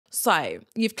So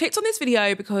you've clicked on this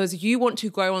video because you want to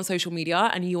grow on social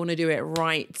media and you want to do it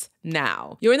right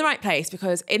now. You're in the right place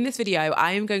because in this video,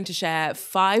 I am going to share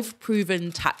 5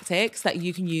 proven tactics that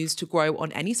you can use to grow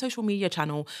on any social media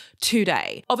channel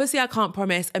today. Obviously, I can't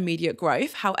promise immediate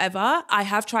growth. However, I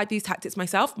have tried these tactics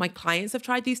myself. My clients have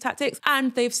tried these tactics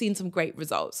and they've seen some great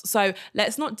results. So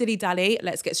let's not dilly-dally.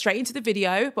 Let's get straight into the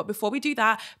video. But before we do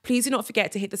that, please do not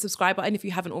forget to hit the subscribe button if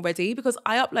you haven't already, because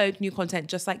I upload new content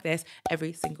just like this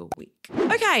every single week.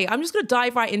 Okay, I'm just gonna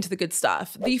dive right into the good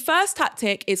stuff. The first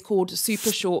tactic is called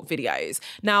super short videos.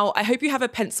 Now, I hope you have a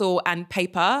pencil and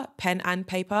paper, pen and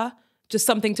paper, just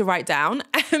something to write down.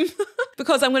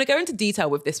 Because I'm going to go into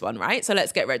detail with this one, right? So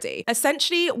let's get ready.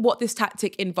 Essentially, what this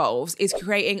tactic involves is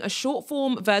creating a short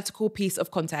form vertical piece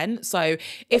of content. So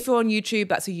if you're on YouTube,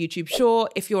 that's a YouTube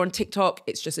short. If you're on TikTok,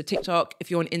 it's just a TikTok. If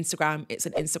you're on Instagram, it's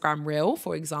an Instagram reel,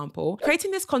 for example.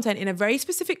 Creating this content in a very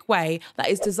specific way that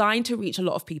is designed to reach a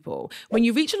lot of people. When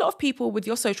you reach a lot of people with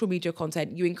your social media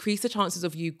content, you increase the chances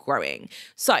of you growing.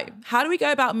 So how do we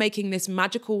go about making this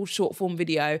magical short form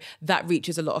video that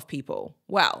reaches a lot of people?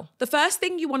 Well, the first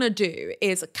thing you want to do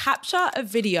is capture a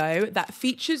video that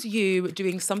features you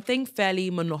doing something fairly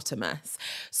monotonous.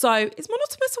 So is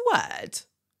monotonous a word?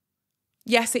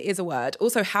 Yes, it is a word.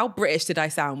 Also, how British did I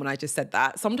sound when I just said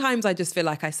that? Sometimes I just feel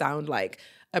like I sound like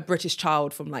a British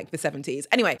child from like the 70s.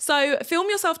 Anyway, so film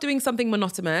yourself doing something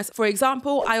monotonous. For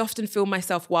example, I often film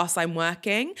myself whilst I'm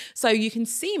working. So you can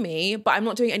see me, but I'm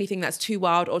not doing anything that's too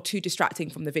wild or too distracting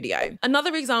from the video.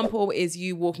 Another example is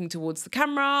you walking towards the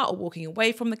camera or walking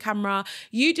away from the camera.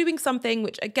 You doing something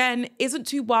which again, isn't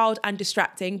too wild and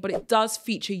distracting, but it does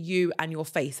feature you and your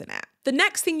face in it. The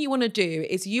next thing you want to do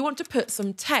is you want to put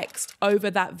some text over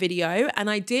that video, and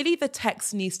ideally the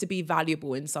text needs to be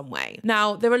valuable in some way.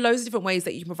 Now, there are loads of different ways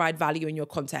that you can provide value in your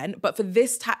content, but for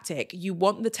this tactic, you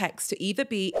want the text to either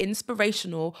be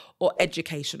inspirational or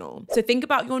educational. So think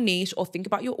about your niche or think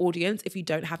about your audience if you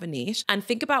don't have a niche, and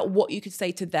think about what you could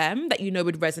say to them that you know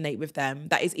would resonate with them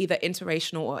that is either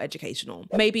inspirational or educational.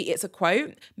 Maybe it's a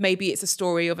quote, maybe it's a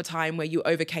story of a time where you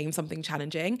overcame something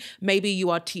challenging, maybe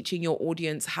you are teaching your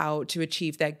audience how to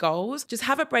achieve their goals. Just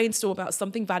have a brainstorm about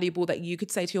something valuable that you could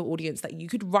say to your audience that you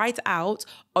could write out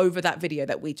over that video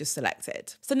that we just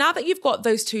selected. So now that you've got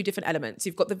those 2 different elements,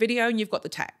 you've got the video and you've got the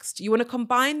text, you want to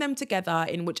combine them together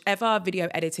in whichever video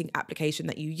editing application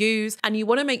that you use, and you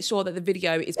want to make sure that the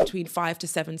video is between 5 to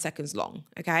 7 seconds long,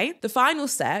 okay? The final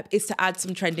step is to add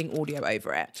some trending audio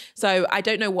over it. So I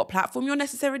don't know what platform you're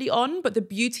necessarily on, but the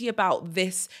beauty about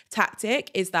this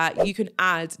tactic is that you can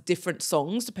add different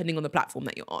songs depending on the platform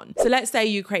that you're on. So let's say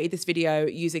you created this video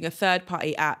using a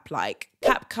third-party app like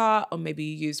CapCut, or maybe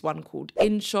you use one called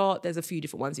InShot. There's a few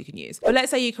different ones you can use. But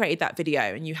let's say you created that video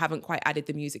and you haven't quite added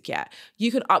the music yet.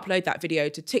 You can upload that video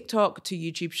to TikTok, to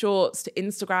YouTube Shorts, to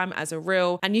Instagram as a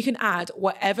reel, and you can add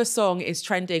whatever song is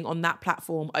trending on that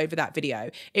platform over that video.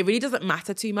 It really doesn't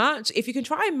matter too much. If you can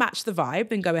try and match the vibe,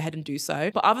 then go ahead and do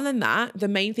so. But other than that, the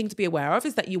main thing to be aware of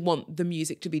is that you want the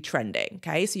music to be trending,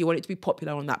 okay? So you want it to be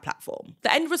popular on that platform.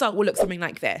 The end result will look something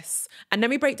like this. And let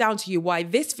me break down to you why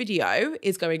this video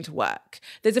is going to work.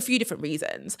 There's a few different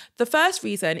reasons. The first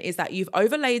reason is that you've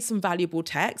overlaid some valuable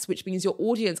text, which means your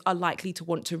audience are likely to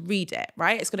want to read it,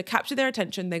 right? It's going to capture their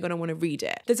attention. They're going to want to read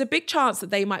it. There's a big chance that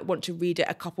they might want to read it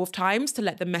a couple of times to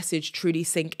let the message truly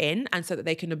sink in and so that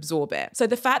they can absorb it. So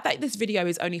the fact that this video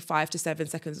is only 5 to 7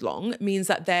 seconds long means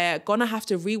that they're going to have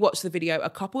to rewatch the video a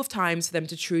couple of times for them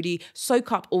to truly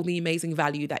soak up all the amazing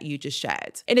value that you just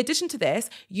shared. In addition to this,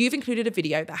 you've included a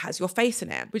video that has your face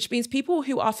in it, which means people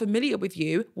who are familiar with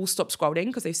you will stop scrolling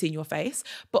because they've seen your face,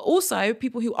 but also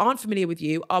people who aren't familiar with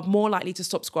you are more likely to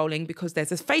stop scrolling because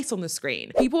there's a face on the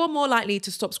screen. People are more likely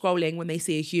to stop scrolling when they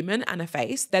see a human and a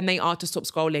face than they are to stop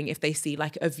scrolling if they see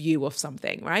like a view of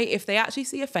something, right? If they actually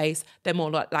see a face, they're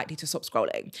more likely to stop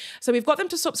scrolling. So we've got them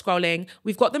to stop scrolling,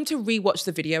 we've got them to rewatch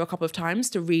the video a couple of times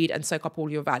to read and soak up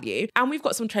all your value, and we've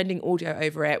got some trending audio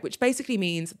over it, which basically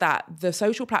means that the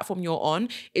social platform you're on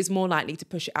is more likely to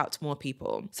push it out to more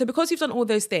people. So because you've done all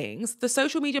those things, the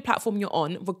social media platform you're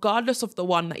on, regardless of the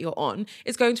one that you're on,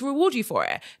 is going to reward you for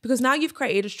it, because now you've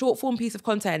created a short form piece of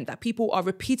content that people are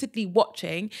repeatedly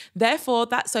watching. Therefore,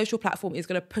 that social platform is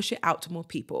going to push it out to more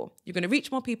people. You're going to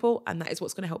reach more people, and that is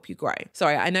what's going to help you grow.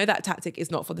 Sorry, I know that tactic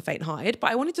is not for the faint-hearted,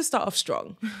 but I wanted to start off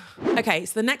strong. Okay,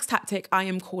 so the next tactic I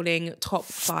am calling top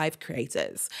 5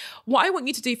 creators. What I want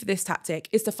you to do for this tactic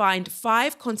is to find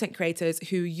 5 content creators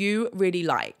who you really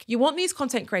like. You want these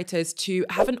content creators to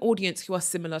have an audience who are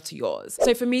similar to yours.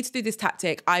 So for me to do this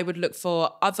tactic, I would look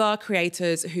for other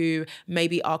creators who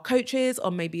maybe are coaches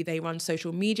or maybe they run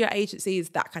social media agencies,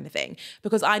 that kind of thing,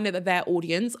 because I know that their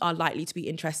audience are likely to be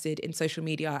interested in social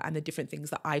media and the different things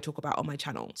that I talk about on my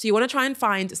channel. So you want to try and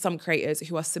find some creators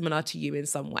who are similar to you in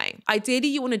some way. Ideally,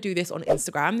 you want to do this on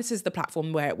Instagram. This is the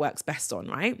platform where it works best on,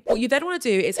 right? What you then want to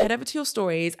do is head over to your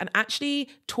stories and actually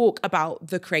talk about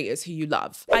the creators who you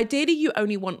love. Ideally, you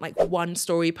only want like one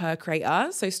story per creator.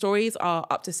 So stories are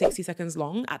up to 60 seconds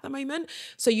long at the moment.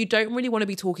 So you don't really want to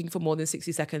be talking for more than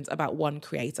 60 seconds about one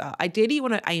creator. Ideally, you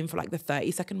want to aim for like the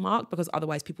 30-second mark because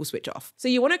otherwise people switch off. So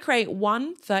you want to create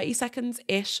one 30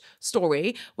 seconds-ish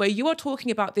story where you are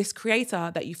talking about this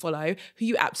creator that you follow who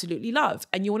you absolutely love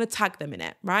and you want to tag them in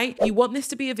it, right? You want this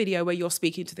to be a video where you're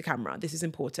speaking to the camera. This is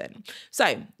important.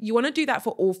 So you want to do that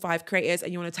for all 5 creators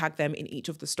and you want to tag them in each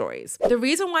of the stories. The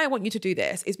reason why I want you to do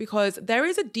this is because there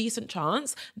is a decent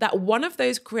chance that one of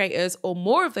those creators or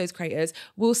more of those creators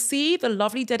will see the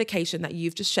lovely dedication that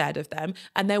you've just shared of them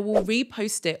and they will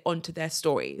repost it onto their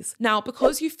stories. Now,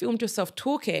 because you filmed yourself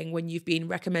talking when you've been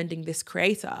recommending this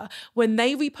creator, when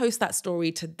they repost that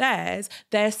story to theirs,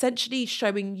 they're essentially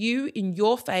showing you in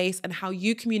your face and how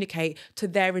you communicate to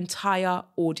their entire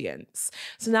audience.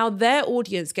 So now their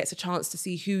audience gets a chance to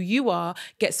see who you are,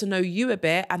 gets to know you a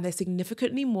bit, and they're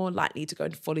significantly more likely to go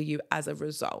and follow you as a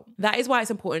result. That is why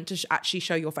it's important to actually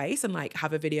show your face and like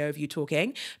have a video of you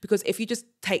talking, because if you just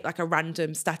take like a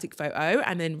random static photo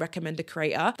and then recommend a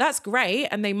creator, that's great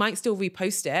and they might still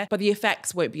repost it, but the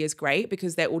effects won't be as great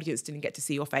because their audience didn't get to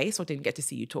see your face or didn't get to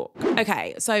see you talk.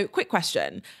 Okay, so quick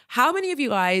question. How many of you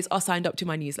guys are signed up to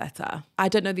my newsletter? I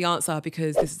don't know the answer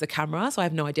because this is a camera, so I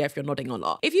have no idea if you're nodding or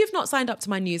not. If you've not signed up to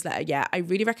my newsletter yet, I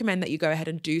really recommend that you go ahead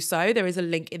and do so. There is a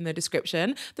link in the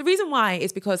description. The reason why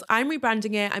is because I'm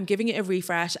rebranding it, I'm giving it a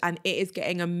refresh, and it is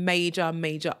getting a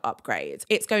major upgrade.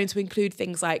 It's going to include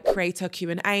things like creator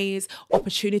Q&As,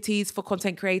 opportunities for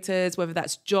content creators, whether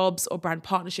that's jobs or brand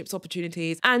partnerships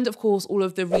opportunities, and of course, all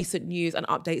of the recent news and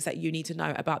updates that you need to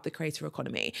know about the creator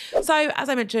economy. So as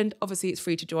I mentioned, obviously it's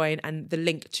free to join and the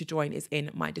link to join is in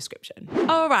my description.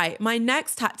 All right, my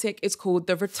next tactic is called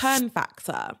the return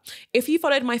factor. If you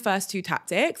followed my first 2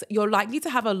 tactics, you're likely to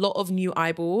have a lot of new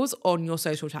eyeballs on your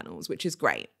social channels, which is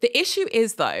great. The issue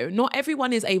is though, not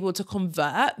everyone is able to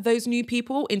convert those new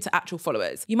people into actual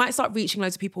followers. You might start reaching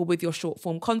loads of people with your short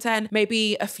form content.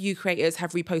 Maybe a few creators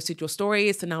have reposted your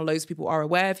stories, so now loads of people are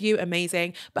aware of you,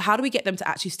 amazing. But how do we get them to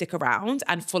actually stick around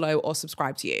and follow or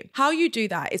subscribe to you? How you do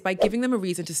that is by giving them a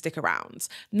reason to stick around.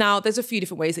 Now, there's a few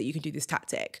different ways that you can do this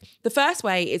tactic. The first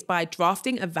way is by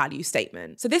drafting a value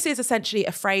statement. So this is essentially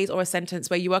a phrase or a sentence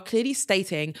where you are clearly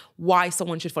stating why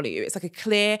someone should follow you. It's like a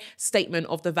clear statement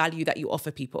of the value that you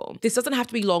offer people. This doesn't have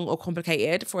to be long or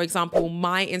complicated. For example,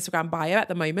 my Instagram bio at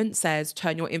the moment says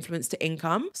turn your influence to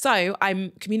income. So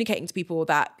I'm communicating to people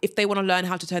that if they want to learn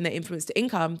how to turn their influence to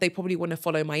income, they probably want to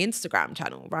follow my Instagram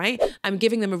channel, right? I'm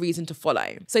giving them a reason to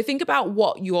follow. So think about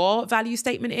what your value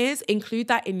statement is, include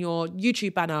that in your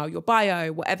YouTube banner, your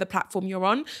bio, whatever platform you're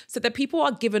on, so that people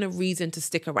are given a reason to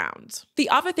stick around. The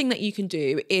other thing that you can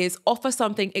do is offer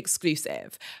something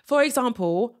exclusive. For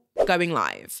example, going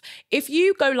live. If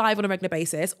you go live on a regular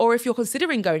basis, or if you're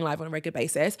considering going live on a regular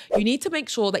basis, you need to make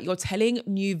sure that you're telling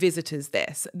new visitors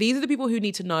this. These are the people who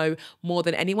need to know more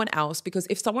than anyone else, because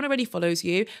if someone already follows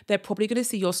you, they're probably going to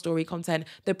see your story content.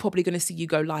 They're probably going to see you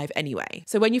go live anyway.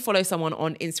 So when you follow someone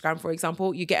on Instagram, for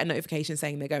example, you get a notification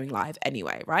saying they're going live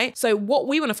anyway, right? So what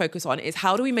we want to focus on is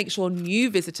how do we make sure new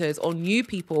visitors or new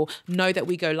people know that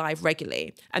we go live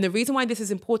regularly? And the reason why this is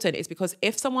important is because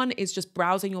if someone is just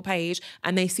browsing your page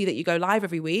and they see that you go live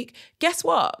every week, guess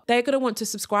what? They're going to want to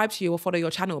subscribe to you or follow your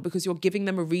channel because you're giving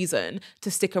them a reason to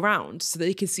stick around so that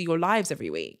they can see your lives every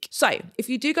week. So if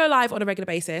you do go live on a regular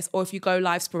basis, or if you go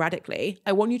live sporadically,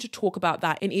 I want you to talk about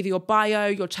that in either your bio,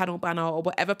 your channel banner, or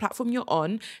whatever platform you're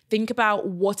on. Think about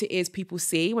what it is people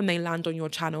see when they land on your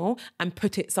channel and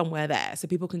put it somewhere there so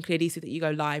people can clearly see that you go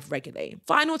live regularly.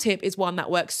 Final tip is one that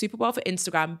works super well for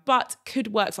Instagram, but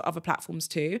could work for other platforms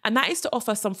too. And that is to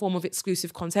offer some form of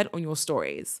exclusive content on your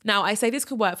stories. Now, I say this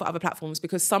could work for other platforms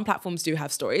because some platforms do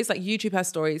have stories, like YouTube has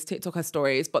stories, TikTok has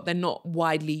stories, but they're not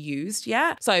widely used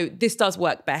yet. So this does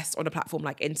work best on a platform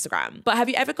like Instagram. But have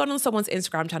you ever gone on someone's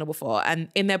Instagram channel before and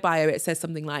in their bio it says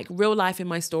something like real life in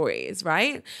my stories,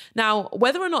 right? Now,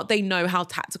 whether or not they know how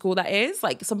tactical that is,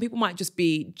 like some people might just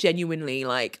be genuinely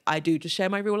like, I do just share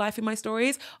my real life in my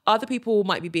stories. Other people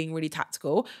might be being really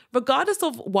tactical. Regardless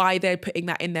of why they're putting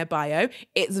that in their bio,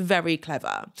 it's very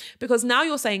clever because now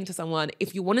you're saying to someone,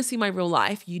 if you want want to see my real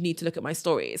life, you need to look at my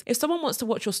stories. If someone wants to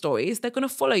watch your stories, they're going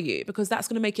to follow you because that's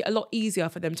going to make it a lot easier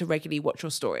for them to regularly watch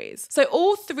your stories. So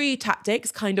all three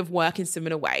tactics kind of work in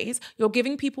similar ways. You're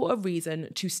giving people a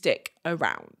reason to stick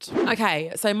around.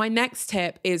 Okay, so my next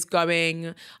tip is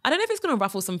going, I don't know if it's going to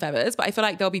ruffle some feathers, but I feel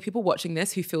like there'll be people watching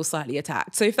this who feel slightly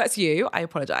attacked. So if that's you, I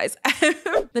apologize.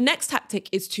 The next tactic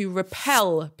is to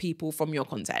repel people from your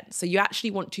content. So you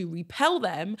actually want to repel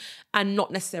them and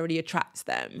not necessarily attract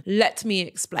them. Let me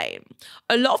explain.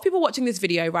 A lot of people watching this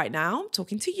video right now,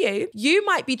 talking to you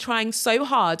might be trying so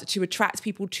hard to attract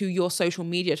people to your social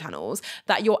media channels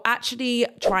that you're actually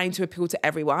trying to appeal to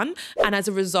everyone. And as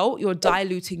a result, you're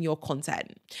diluting your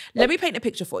content. Let me paint a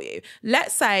picture for you.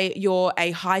 Let's say you're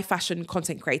a high fashion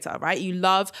content creator, right? You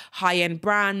love high-end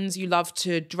brands. You love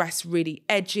to dress really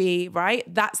edgy, right?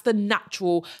 That's the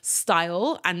natural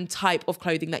style and type of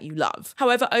clothing that you love.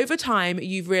 However, over time,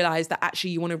 you've realized that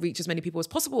actually you want to reach as many people as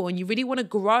possible and you really want to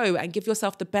grow and give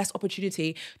yourself the best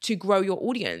opportunity to grow your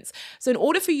audience. So in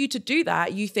order for you to do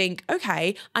that, you think,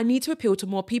 okay, I need to appeal to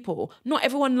more people. Not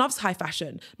everyone loves high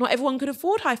fashion. Not everyone can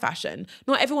afford high fashion.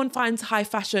 Not everyone finds high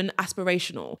fashion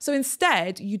aspirational. So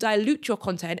instead, you dilute your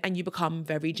content and you become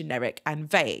very generic and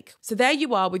vague. So there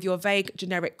you are with your vague,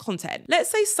 generic content. Let's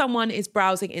say someone is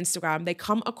browsing Instagram, they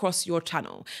come across your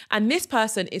channel, and this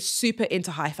person is super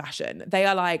into high fashion. They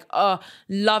are like, oh,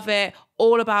 love it,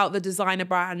 all about the designer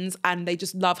brands, and they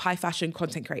just love high fashion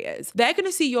content creators. They're going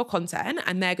to see your content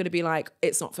and they're going to be like,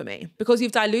 it's not for me, because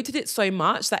you've diluted it so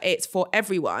much that it's for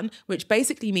everyone, which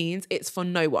basically means it's for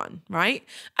no one, right?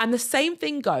 And the same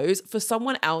thing goes for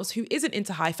someone else who isn't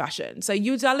into high fashion. So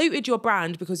you diluted your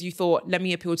brand because you thought, let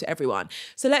me appeal to everyone.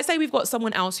 So let's say we've got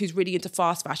someone else who's really into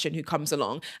fast fashion who comes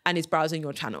along and is browsing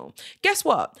your channel. Guess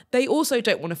what? They also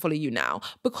don't want to follow you now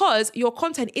because your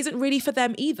content isn't really for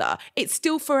them either. It's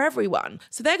still for everyone.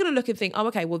 So they're going to look and think, oh,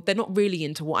 okay, well, they're not really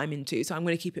into what I'm into, so I'm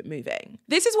going to keep it moving.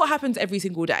 This is what happens every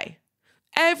single day.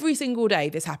 Every single day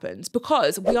this happens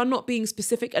because we are not being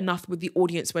specific enough with the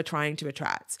audience we're trying to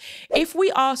attract. If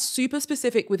we are super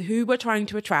specific with who we're trying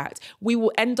to attract, we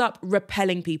will end up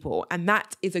repelling people, and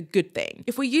that is a good thing.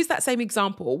 If we use that same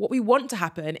example, what we want to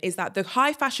happen is that the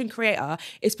high fashion creator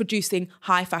is producing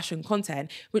high fashion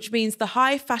content, which means the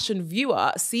high fashion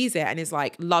viewer sees it and is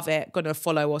like, love it, gonna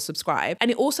follow or subscribe.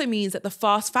 And it also means that the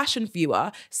fast fashion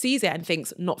viewer sees it and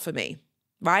thinks, not for me.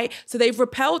 Right? So they've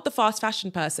repelled the fast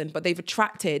fashion person, but they've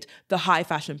attracted the high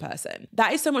fashion person.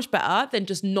 That is so much better than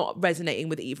just not resonating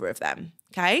with either of them.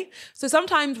 Okay? So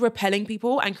sometimes repelling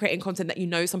people and creating content that you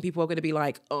know some people are going to be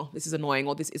like, oh, this is annoying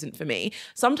or this isn't for me.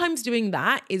 Sometimes doing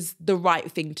that is the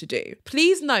right thing to do.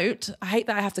 Please note, I hate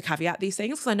that I have to caveat these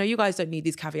things because I know you guys don't need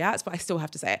these caveats, but I still have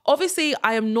to say it. Obviously,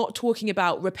 I am not talking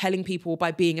about repelling people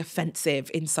by being offensive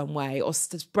in some way or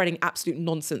spreading absolute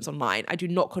nonsense online. I do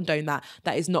not condone that.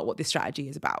 That is not what this strategy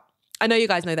is about. I know you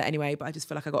guys know that anyway, but I just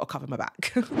feel like I got to cover my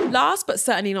back. Last but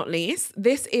certainly not least,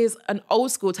 this is an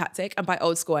old school tactic. And by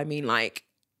old school, I mean like,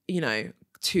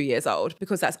 2 years old,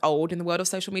 because that's old in the world of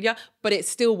social media, but it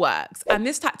still works. And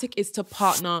this tactic is to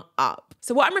partner up.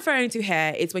 So what I'm referring to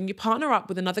here is when you partner up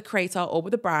with another creator or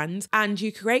with a brand and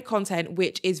you create content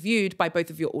which is viewed by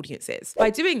both of your audiences. By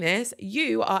doing this,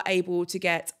 you are able to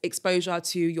get exposure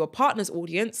to your partner's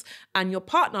audience and your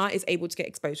partner is able to get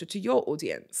exposure to your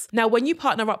audience. Now, when you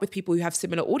partner up with people who have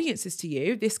similar audiences to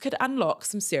you, this could unlock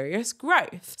some serious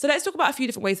growth. So let's talk about a few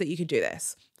different ways that you can do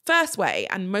this. First way,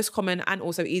 and most common and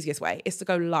also easiest way, is to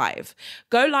go live.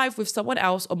 Go live with someone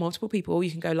else or multiple people. You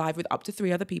can go live with up to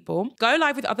 3 other people. Go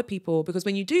live with other people because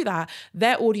when you do that,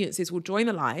 their audiences will join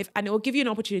the live and it will give you an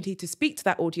opportunity to speak to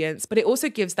that audience, but it also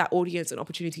gives that audience an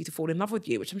opportunity to fall in love with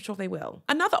you, which I'm sure they will.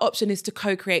 Another option is to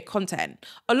co-create content.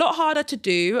 A lot harder to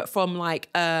do from like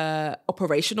a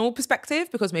operational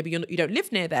perspective because maybe you don't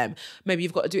live near them. Maybe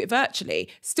you've got to do it virtually.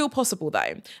 Still possible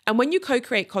though. And when you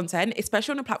co-create content,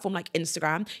 especially on a platform like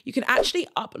Instagram, you can actually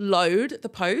upload the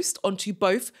post onto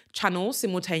both channels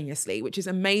simultaneously, which is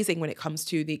amazing when it comes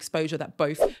to the exposure that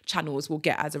both channels will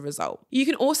get as a result. You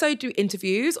can also do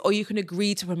interviews or you can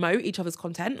agree to promote each other's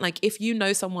content. Like if you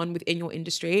know someone within your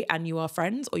industry and you are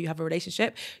friends or you have a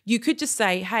relationship, you could just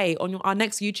say, hey, on our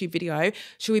next YouTube video,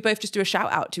 should we both just do a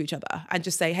shout out to each other and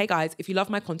just say, hey guys, if you love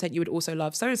my content, you would also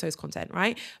love so-and-so's content,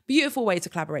 right? Beautiful way to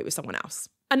collaborate with someone else.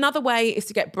 Another way is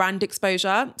to get brand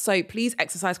exposure. So please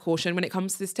exercise caution when it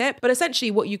comes to this tip. But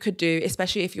essentially what you could do,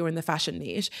 especially if you're in the fashion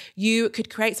niche, you could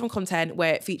create some content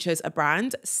where it features a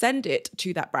brand, send it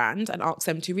to that brand and ask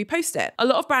them to repost it. A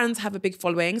lot of brands have a big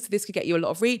following, so this could get you a lot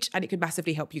of reach and it could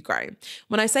massively help you grow.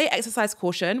 When I say exercise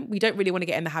caution, we don't really want to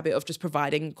get in the habit of just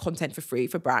providing content for free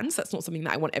for brands. That's not something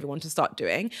that I want everyone to start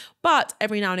doing. But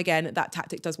every now and again, that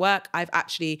tactic does work. I've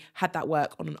actually had that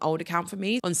work on an old account for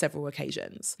me on several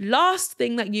occasions. Last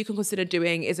thing that you can consider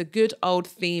doing is a good old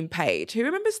theme page. Who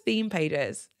remembers theme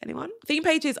pages? Anyone? Theme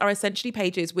pages are essentially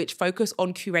pages which focus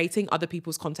on curating other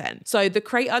people's content. So the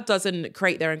creator doesn't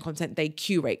create their own content, they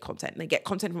curate content. They get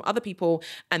content from other people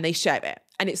and they share it.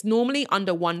 And it's normally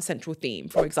under one central theme.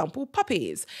 For example,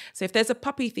 puppies. So if there's a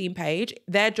puppy theme page,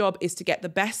 their job is to get the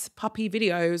best puppy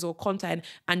videos or content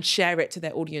and share it to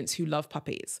their audience who love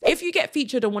puppies. If you get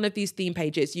featured on one of these theme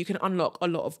pages, you can unlock a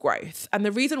lot of growth. And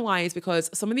the reason why is because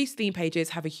some of these theme pages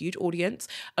have a huge audience.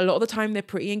 A lot of the time they're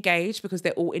pretty engaged because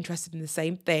they're all interested in the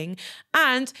same thing.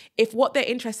 And if what they're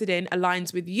interested in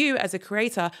aligns with you as a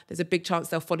creator, there's a big chance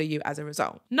they'll follow you as a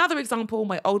result. Another example,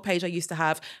 my old page I used to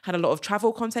have had a lot of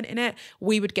travel content in it.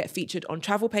 We would get featured on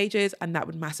travel pages and that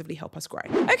would massively help us grow.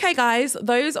 Okay guys,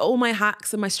 those are all my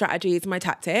hacks and my strategies and my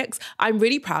tactics. I'm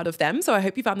really proud of them, so I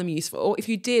hope you found them useful. If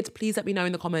you did, please let me know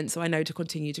in the comments so I know to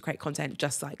continue to create content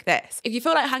just like this. If you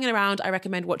feel like hanging around, I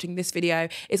recommend watching this video.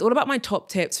 It's all about my top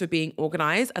tips for being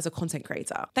organized as a content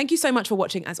creator. Thank you so much for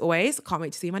watching as always. Can't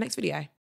wait to see you in my next video.